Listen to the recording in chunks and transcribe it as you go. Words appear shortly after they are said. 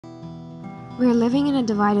We're living in a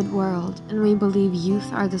divided world, and we believe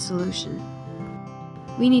youth are the solution.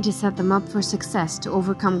 We need to set them up for success to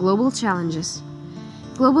overcome global challenges.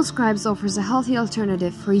 Global Scribes offers a healthy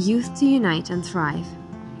alternative for youth to unite and thrive.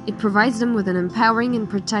 It provides them with an empowering and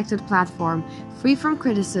protected platform, free from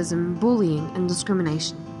criticism, bullying, and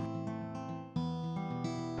discrimination.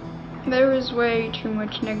 There is way too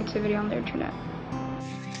much negativity on the internet.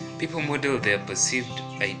 People model their perceived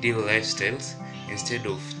ideal lifestyles instead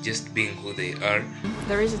of just being who they are.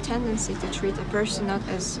 There is a tendency to treat a person not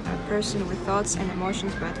as a person with thoughts and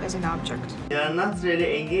emotions, but as an object. We are not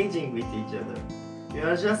really engaging with each other. We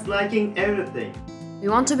are just liking everything. We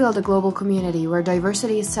want to build a global community where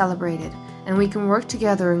diversity is celebrated, and we can work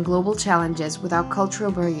together in global challenges without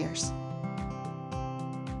cultural barriers.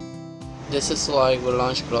 This is why we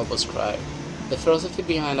launched Global Scribe. The philosophy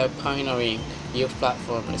behind our pioneering youth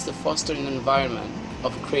platform is to foster an environment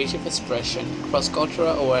of creative expression,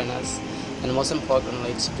 cross-cultural awareness, and most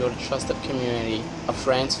importantly, to build a trusted community of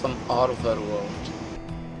friends from all over the world.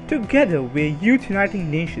 Together, we're youth uniting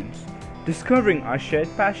nations, discovering our shared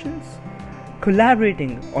passions,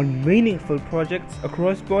 collaborating on meaningful projects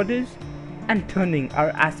across borders, and turning our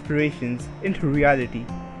aspirations into reality.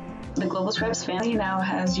 The Global Scribes family now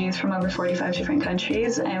has youth from over 45 different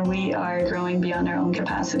countries, and we are growing beyond our own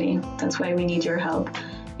capacity. That's why we need your help.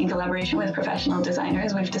 In collaboration with professional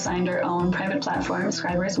designers, we've designed our own private platform,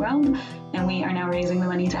 Scribers World, and we are now raising the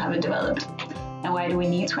money to have it developed. And why do we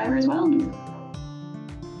need Scribers World?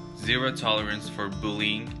 Zero tolerance for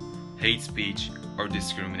bullying, hate speech, or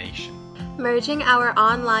discrimination. Merging our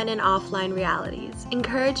online and offline realities,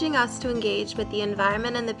 encouraging us to engage with the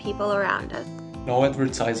environment and the people around us. No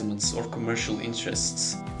advertisements or commercial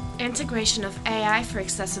interests. Integration of AI for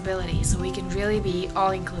accessibility so we can really be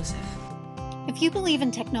all-inclusive. If you believe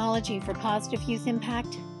in technology for positive youth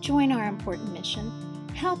impact, join our important mission.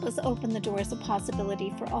 Help us open the doors of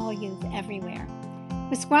possibility for all youth everywhere.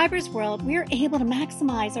 With Scribers World, we are able to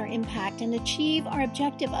maximize our impact and achieve our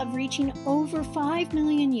objective of reaching over 5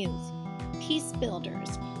 million youth, peace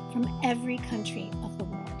builders from every country of the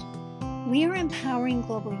world. We are empowering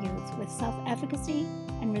global youth with self-efficacy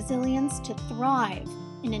and resilience to thrive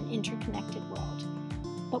in an interconnected world.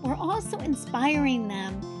 But we're also inspiring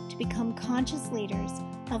them to become conscious leaders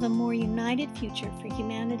of a more united future for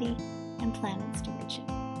humanity and planet stewardship.